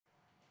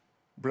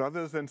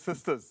brothers and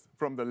sisters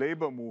from the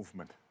labor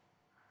movement,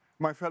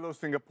 my fellow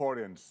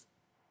Singaporeans,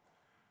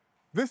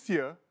 this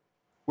year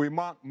we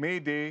mark May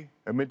Day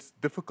amidst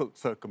difficult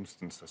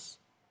circumstances.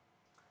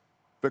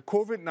 The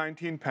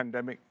COVID-19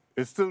 pandemic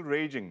is still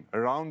raging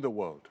around the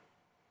world.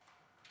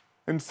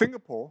 In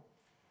Singapore,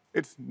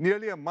 it's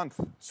nearly a month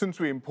since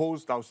we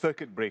imposed our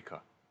circuit breaker.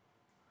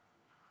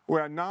 We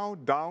are now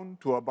down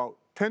to about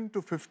 10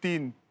 to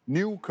 15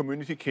 new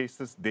community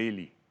cases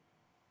daily.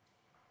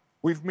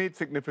 We've made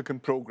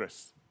significant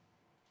progress,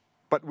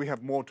 but we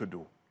have more to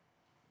do.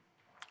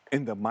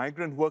 In the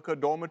migrant worker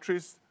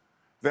dormitories,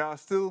 there are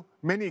still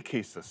many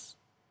cases.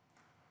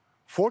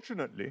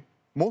 Fortunately,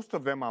 most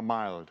of them are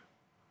mild,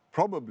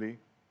 probably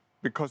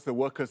because the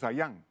workers are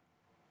young.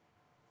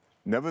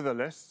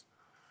 Nevertheless,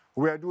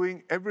 we are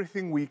doing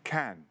everything we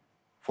can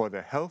for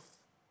their health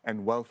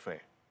and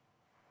welfare.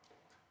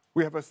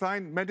 We have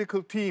assigned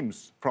medical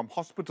teams from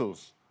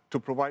hospitals to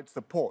provide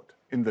support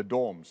in the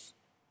dorms.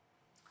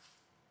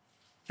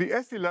 The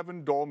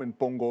S11 dorm in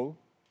Punggol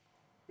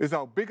is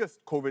our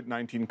biggest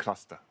COVID-19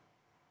 cluster.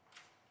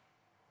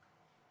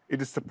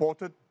 It is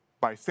supported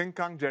by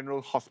Sengkang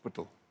General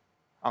Hospital,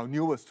 our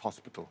newest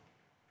hospital.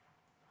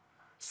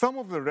 Some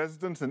of the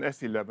residents in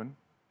S11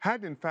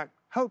 had in fact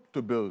helped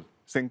to build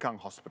Sengkang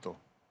Hospital.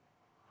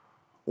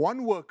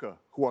 One worker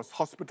who was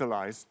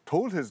hospitalized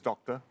told his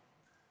doctor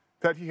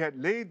that he had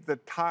laid the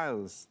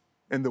tiles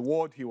in the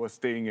ward he was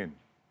staying in.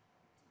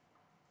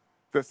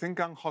 The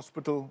Sengkang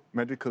Hospital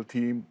medical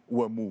team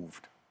were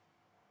moved.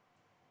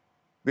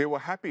 They were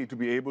happy to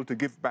be able to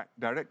give back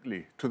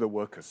directly to the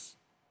workers.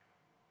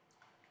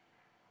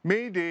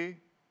 May Day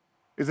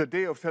is a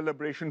day of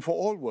celebration for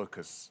all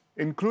workers,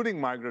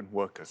 including migrant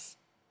workers.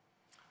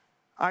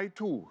 I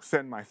too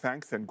send my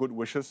thanks and good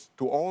wishes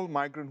to all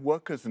migrant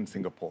workers in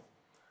Singapore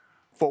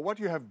for what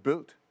you have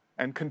built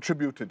and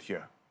contributed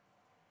here.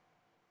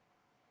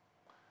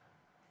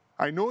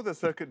 I know the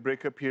circuit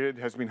breaker period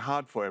has been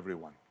hard for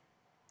everyone.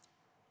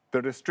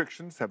 The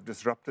restrictions have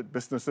disrupted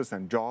businesses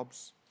and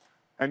jobs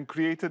and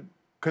created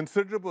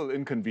considerable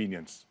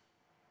inconvenience.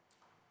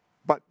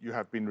 But you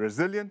have been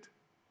resilient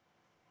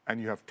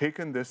and you have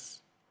taken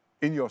this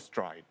in your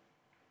stride.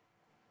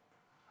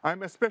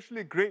 I'm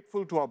especially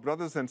grateful to our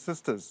brothers and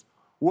sisters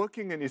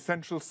working in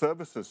essential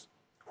services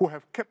who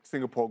have kept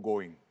Singapore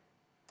going.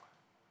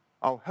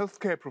 Our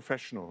healthcare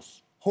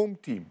professionals, Home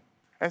Team,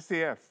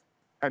 SAF,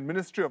 and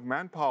Ministry of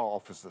Manpower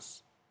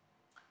officers,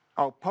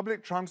 our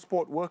public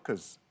transport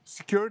workers,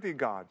 security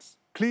guards,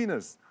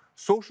 cleaners,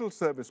 social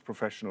service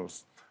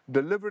professionals,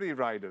 delivery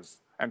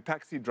riders, and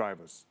taxi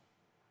drivers.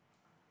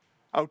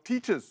 Our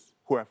teachers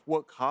who have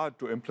worked hard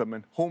to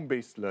implement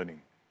home-based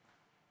learning,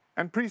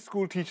 and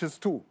preschool teachers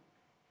too.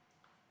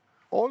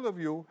 All of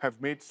you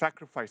have made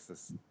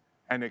sacrifices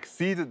and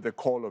exceeded the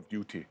call of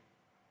duty.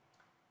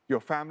 Your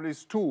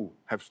families too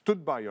have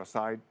stood by your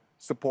side,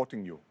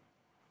 supporting you.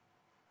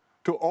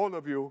 To all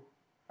of you,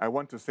 I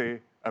want to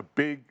say a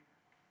big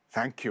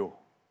thank you.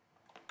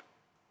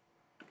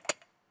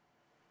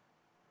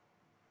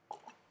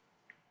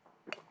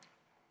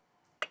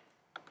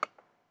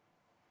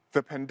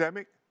 The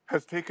pandemic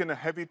has taken a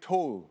heavy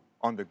toll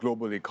on the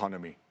global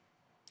economy.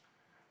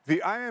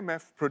 The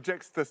IMF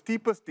projects the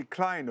steepest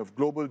decline of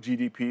global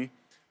GDP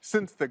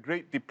since the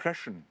Great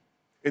Depression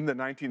in the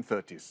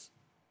 1930s.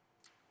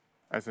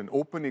 As an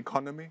open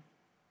economy,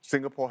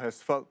 Singapore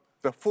has felt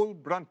the full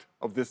brunt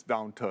of this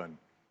downturn.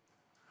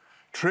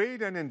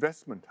 Trade and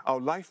investment, our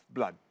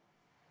lifeblood,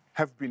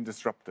 have been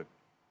disrupted.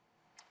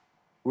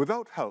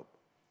 Without help,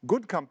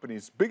 good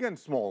companies, big and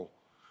small,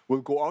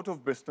 will go out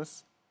of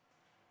business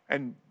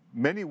and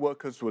many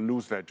workers will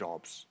lose their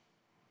jobs.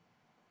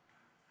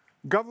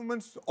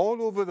 Governments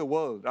all over the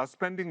world are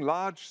spending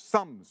large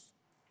sums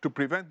to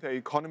prevent their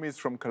economies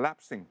from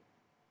collapsing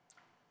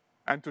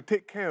and to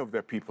take care of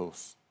their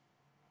peoples.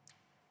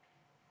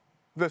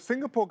 The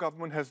Singapore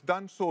government has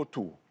done so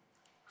too,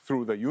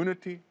 through the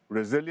Unity,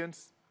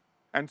 Resilience,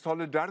 and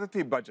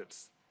Solidarity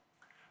budgets,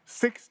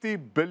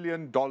 $60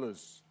 billion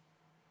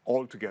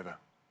altogether.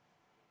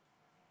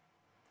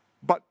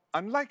 But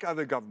unlike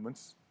other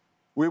governments,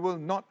 we will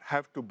not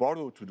have to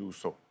borrow to do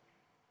so.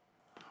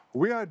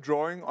 We are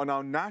drawing on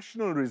our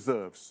national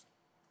reserves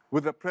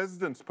with the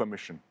President's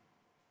permission.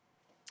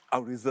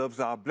 Our reserves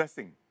are a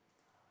blessing,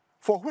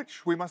 for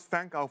which we must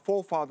thank our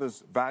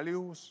forefathers'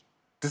 values,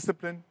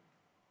 discipline,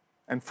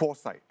 and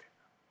foresight.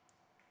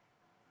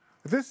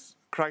 This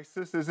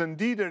crisis is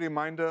indeed a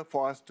reminder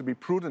for us to be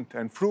prudent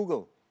and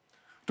frugal,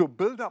 to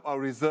build up our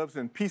reserves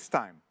in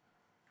peacetime,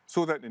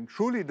 so that in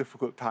truly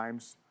difficult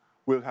times,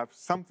 we'll have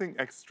something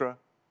extra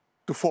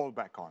to fall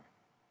back on.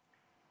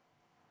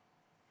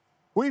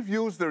 We've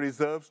used the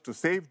reserves to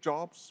save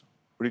jobs,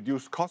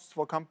 reduce costs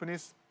for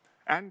companies,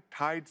 and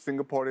tide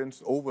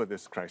Singaporeans over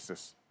this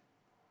crisis.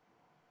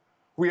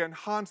 We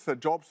enhanced the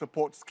job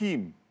support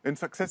scheme in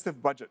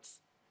successive budgets.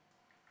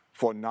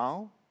 For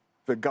now,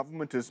 the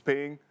government is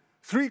paying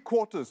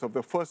 3/4 of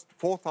the first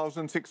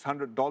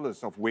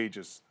 $4,600 of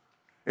wages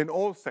in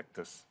all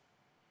sectors.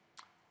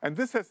 And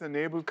this has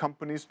enabled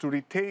companies to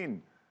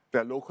retain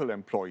their local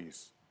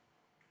employees.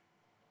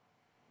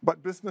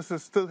 But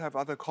businesses still have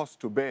other costs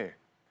to bear,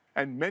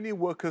 and many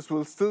workers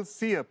will still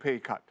see a pay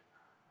cut,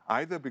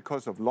 either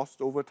because of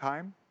lost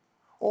overtime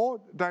or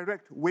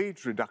direct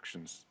wage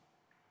reductions.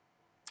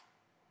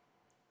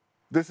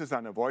 This is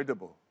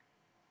unavoidable,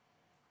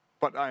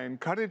 but I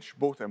encourage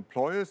both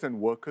employers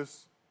and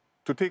workers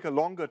to take a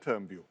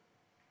longer-term view.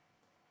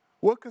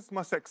 Workers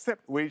must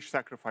accept wage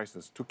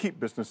sacrifices to keep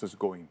businesses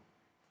going,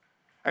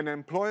 and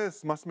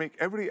employers must make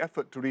every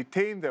effort to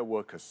retain their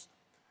workers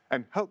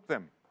and help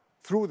them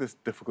through this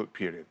difficult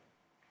period.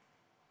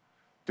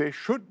 They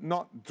should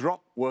not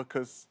drop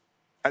workers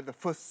at the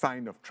first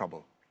sign of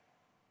trouble.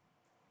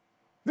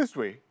 This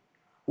way,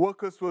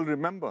 workers will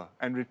remember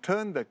and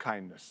return their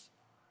kindness,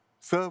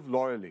 serve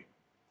loyally,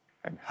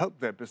 and help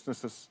their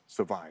businesses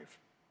survive.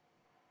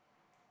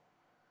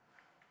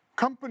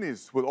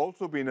 Companies will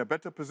also be in a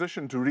better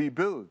position to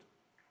rebuild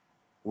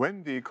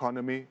when the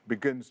economy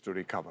begins to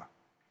recover.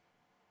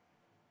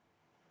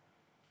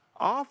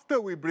 After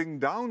we bring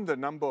down the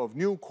number of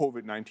new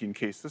COVID-19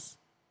 cases,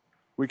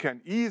 we can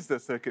ease the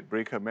circuit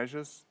breaker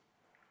measures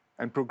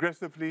and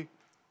progressively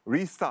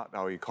restart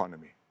our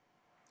economy.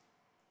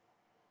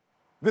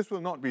 This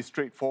will not be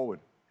straightforward.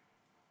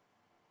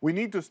 We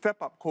need to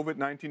step up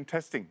COVID-19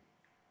 testing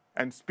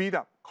and speed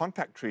up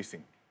contact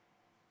tracing.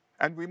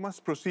 And we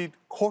must proceed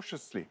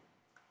cautiously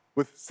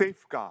with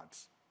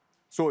safeguards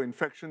so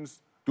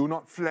infections do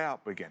not flare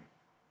up again.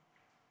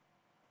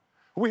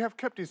 We have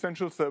kept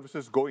essential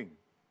services going,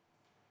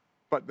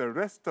 but the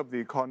rest of the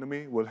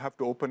economy will have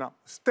to open up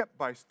step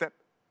by step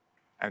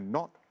and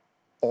not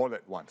all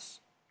at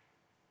once.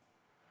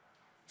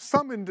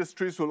 Some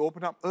industries will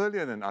open up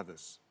earlier than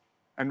others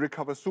and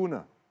recover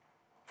sooner.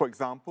 For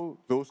example,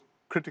 those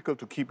critical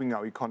to keeping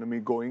our economy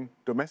going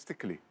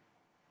domestically,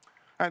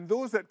 and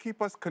those that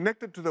keep us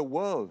connected to the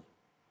world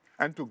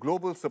and to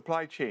global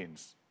supply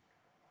chains.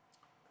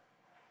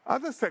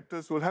 Other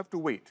sectors will have to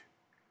wait,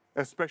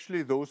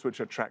 especially those which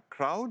attract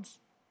crowds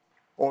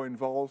or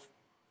involve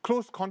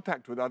close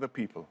contact with other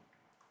people,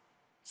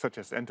 such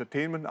as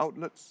entertainment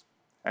outlets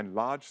and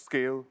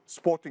large-scale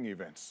sporting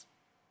events.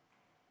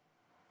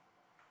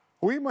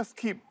 We must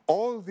keep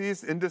all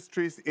these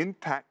industries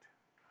intact,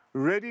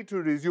 ready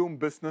to resume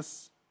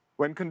business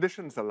when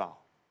conditions allow.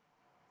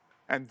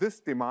 And this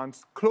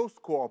demands close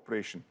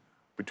cooperation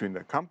between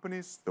the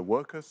companies, the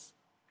workers,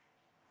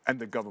 and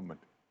the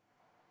government.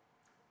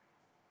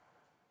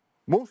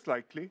 Most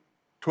likely,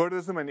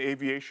 tourism and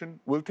aviation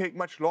will take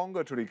much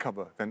longer to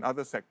recover than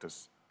other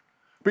sectors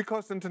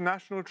because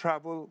international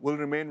travel will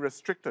remain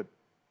restricted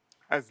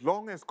as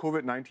long as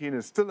COVID-19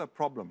 is still a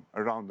problem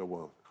around the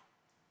world.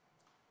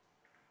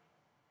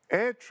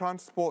 Air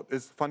transport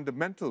is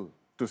fundamental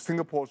to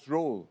Singapore's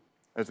role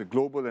as a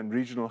global and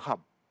regional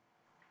hub.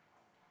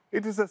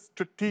 It is a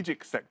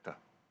strategic sector.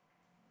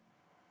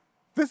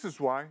 This is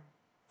why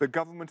the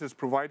government is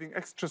providing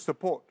extra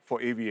support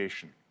for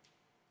aviation.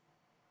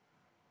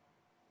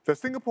 The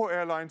Singapore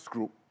Airlines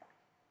Group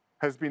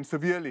has been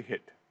severely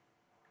hit.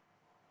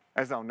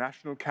 As our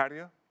national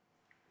carrier,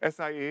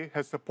 SIA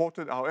has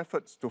supported our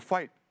efforts to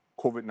fight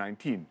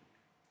COVID-19.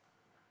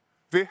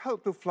 They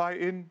help to fly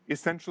in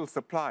essential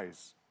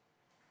supplies.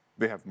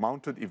 They have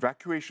mounted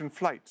evacuation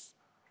flights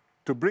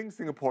to bring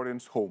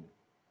Singaporeans home.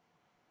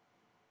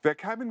 Their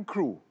cabin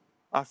crew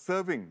are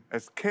serving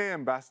as care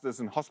ambassadors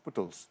in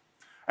hospitals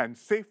and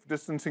safe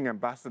distancing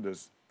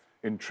ambassadors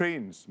in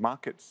trains,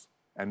 markets,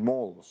 and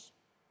malls.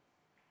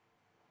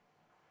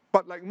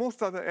 But like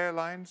most other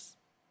airlines,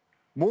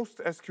 most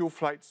SQ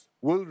flights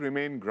will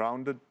remain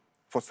grounded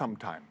for some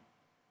time.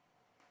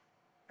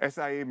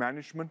 SIA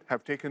management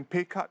have taken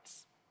pay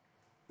cuts.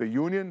 The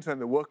unions and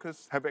the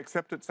workers have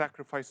accepted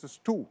sacrifices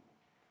too.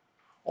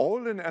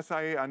 All in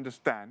SIA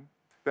understand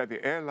that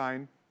the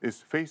airline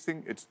is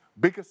facing its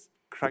biggest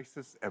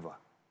crisis ever.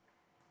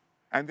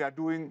 And they are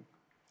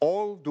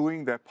all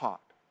doing their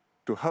part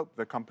to help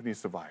the company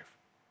survive.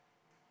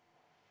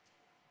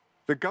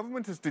 The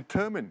government is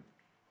determined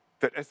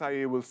that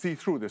SIA will see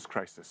through this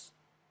crisis.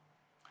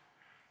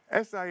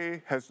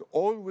 SIA has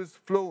always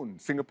flown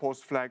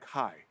Singapore's flag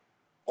high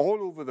all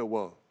over the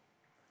world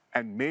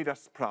and made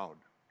us proud.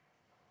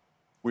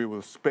 We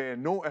will spare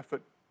no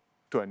effort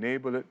to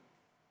enable it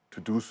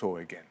to do so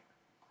again.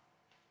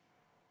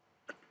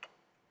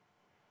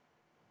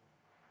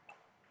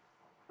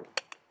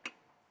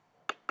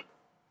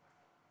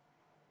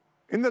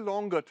 In the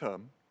longer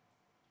term,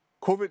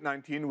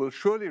 COVID-19 will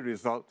surely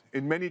result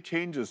in many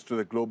changes to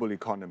the global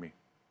economy.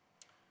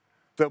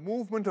 The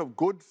movement of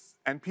goods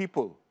and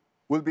people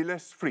will be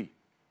less free.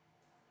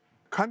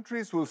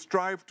 Countries will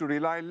strive to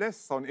rely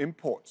less on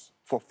imports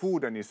for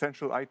food and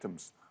essential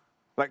items,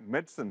 like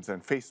medicines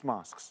and face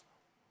masks.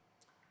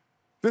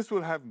 This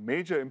will have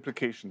major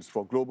implications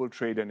for global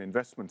trade and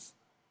investments,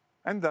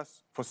 and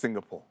thus for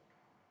Singapore.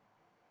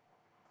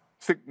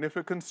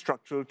 Significant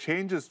structural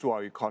changes to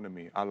our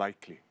economy are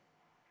likely.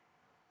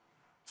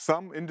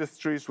 Some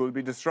industries will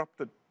be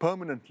disrupted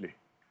permanently.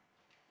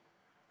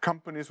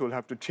 Companies will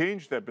have to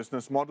change their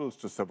business models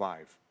to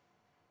survive.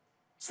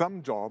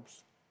 Some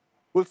jobs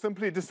will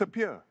simply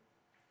disappear.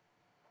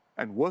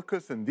 and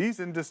workers in these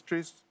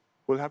industries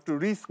will have to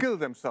reskill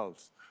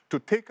themselves to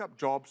take up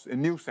jobs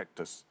in new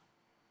sectors.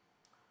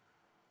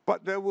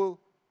 But there will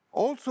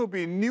also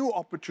be new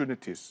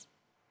opportunities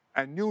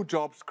and new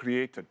jobs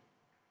created.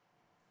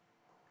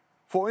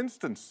 For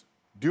instance,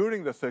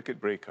 during the circuit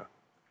breaker,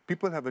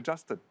 people have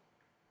adjusted.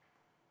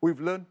 We've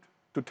learned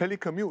to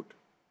telecommute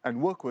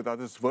and work with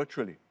others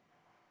virtually.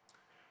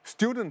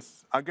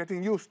 Students are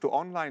getting used to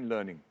online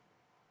learning,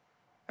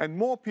 and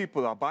more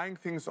people are buying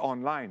things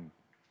online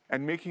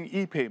and making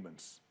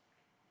e-payments.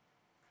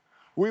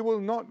 We will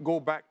not go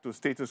back to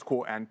status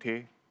quo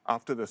ante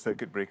after the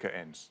circuit breaker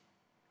ends.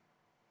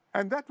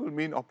 And that will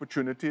mean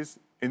opportunities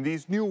in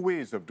these new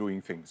ways of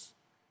doing things.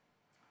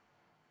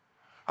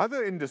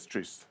 Other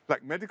industries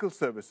like medical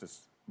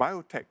services,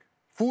 biotech,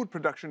 food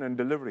production and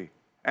delivery,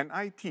 and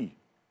IT,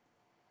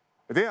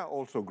 they are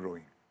also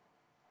growing.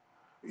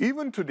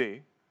 Even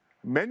today,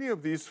 many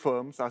of these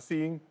firms are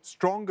seeing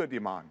stronger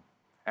demand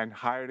and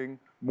hiring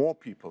more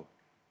people.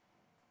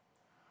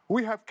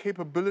 We have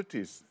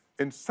capabilities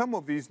in some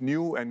of these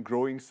new and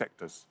growing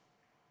sectors.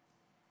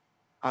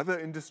 Other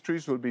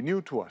industries will be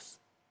new to us,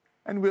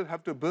 and we'll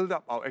have to build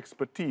up our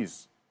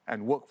expertise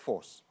and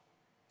workforce.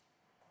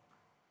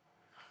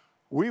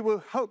 We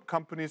will help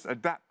companies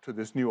adapt to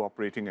this new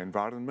operating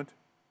environment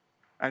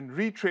and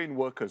retrain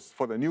workers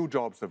for the new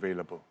jobs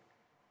available.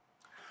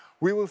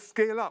 We will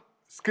scale up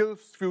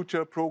Skills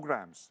Future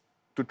programs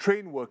to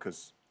train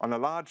workers on a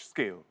large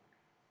scale.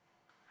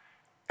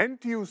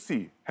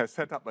 NTUC has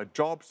set up a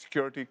Job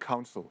Security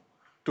Council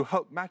to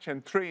help match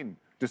and train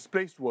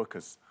displaced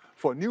workers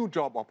for new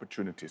job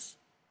opportunities.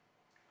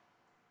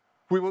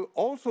 We will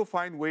also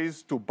find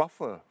ways to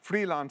buffer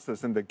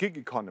freelancers in the gig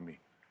economy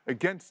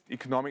against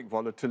economic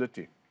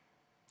volatility.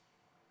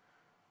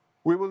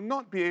 We will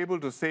not be able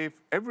to save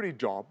every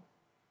job,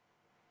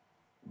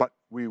 but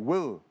we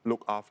will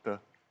look after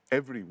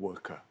every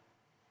worker.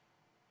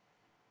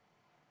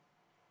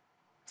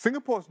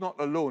 Singapore is not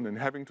alone in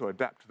having to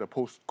adapt to the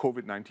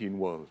post-COVID-19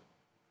 world,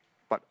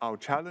 but our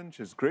challenge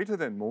is greater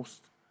than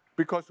most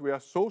because we are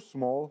so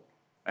small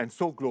and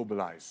so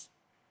globalized.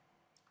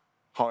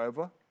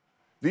 However,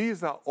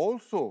 these are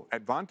also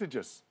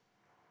advantages.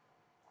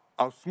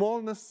 Our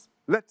smallness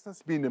lets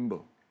us be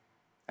nimble,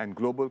 and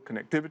global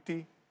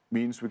connectivity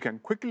means we can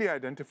quickly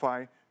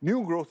identify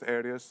new growth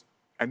areas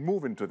and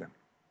move into them.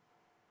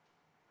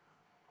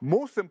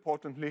 Most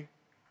importantly,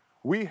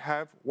 we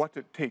have what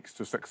it takes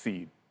to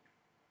succeed.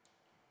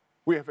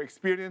 We have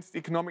experienced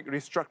economic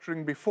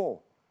restructuring before,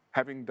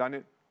 having done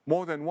it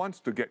more than once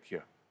to get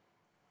here.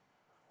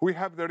 We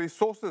have the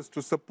resources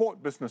to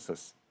support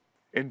businesses,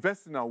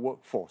 invest in our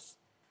workforce,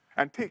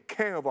 and take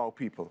care of our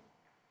people.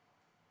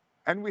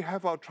 And we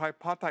have our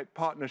tripartite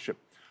partnership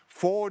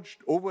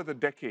forged over the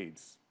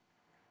decades.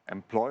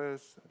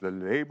 Employers, the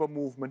labor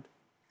movement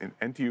in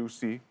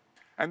NTUC,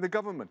 and the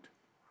government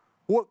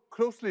work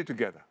closely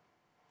together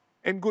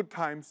in good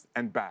times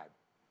and bad.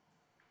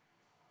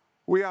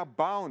 We are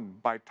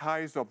bound by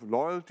ties of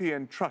loyalty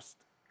and trust,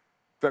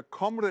 the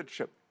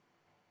comradeship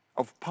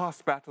of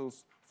past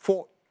battles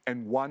fought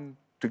and won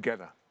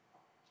together.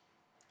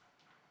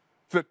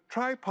 The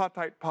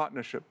tripartite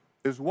partnership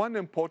is one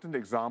important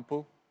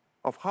example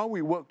of how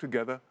we work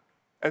together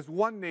as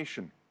one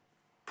nation,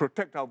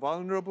 protect our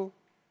vulnerable,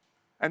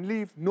 and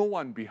leave no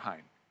one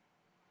behind.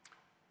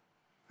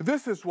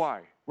 This is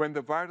why, when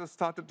the virus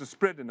started to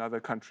spread in other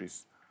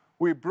countries,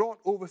 we brought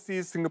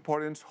overseas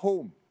Singaporeans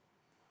home.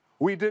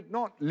 We did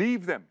not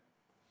leave them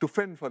to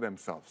fend for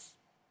themselves.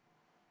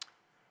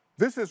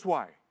 This is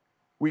why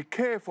we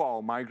care for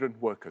our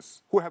migrant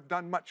workers who have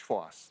done much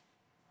for us,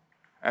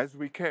 as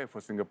we care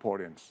for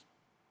Singaporeans.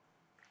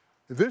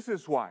 This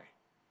is why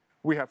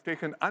we have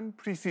taken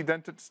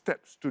unprecedented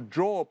steps to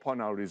draw upon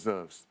our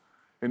reserves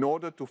in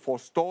order to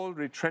forestall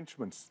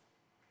retrenchments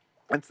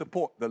and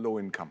support the low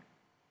income.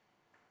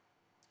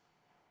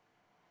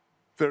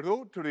 The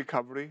road to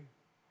recovery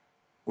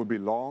will be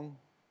long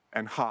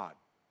and hard.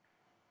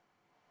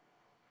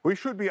 We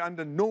should be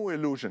under no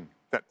illusion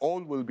that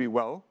all will be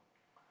well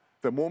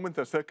the moment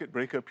the circuit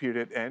breaker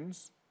period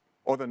ends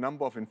or the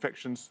number of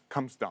infections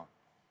comes down.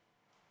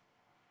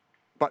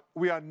 But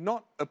we are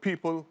not a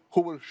people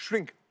who will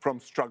shrink from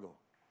struggle.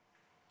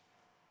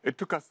 It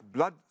took us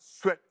blood,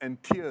 sweat,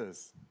 and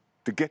tears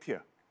to get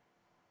here.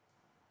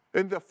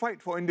 In the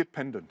fight for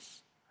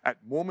independence, at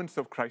moments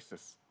of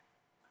crisis,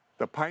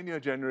 the pioneer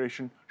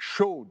generation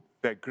showed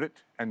their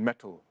grit and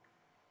mettle.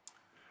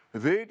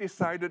 They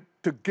decided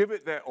to give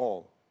it their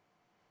all,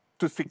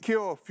 to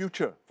secure a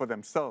future for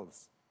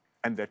themselves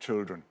and their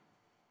children.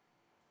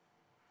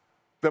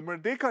 The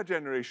Merdeka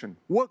generation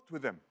worked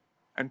with them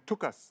and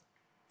took us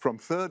from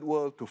third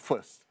world to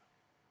first.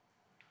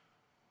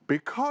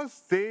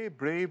 Because they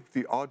braved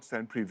the odds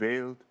and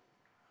prevailed,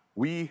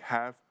 we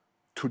have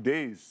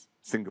today's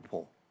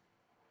Singapore.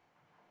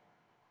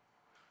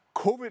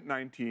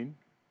 COVID-19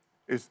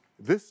 is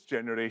this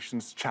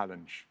generation's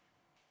challenge.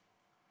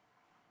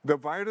 The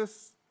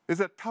virus is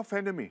a tough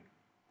enemy,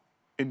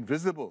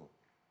 invisible,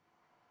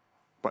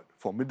 but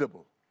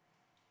formidable.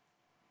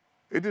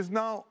 It is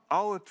now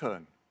our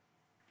turn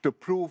to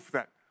prove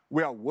that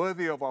we are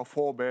worthy of our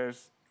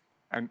forebears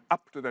and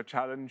up to the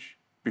challenge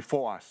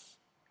before us.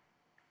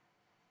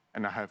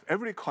 And I have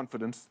every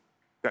confidence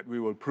that we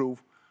will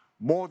prove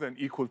more than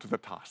equal to the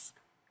task.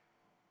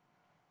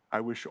 I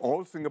wish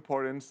all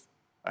Singaporeans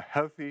a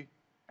healthy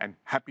and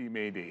happy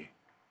May Day.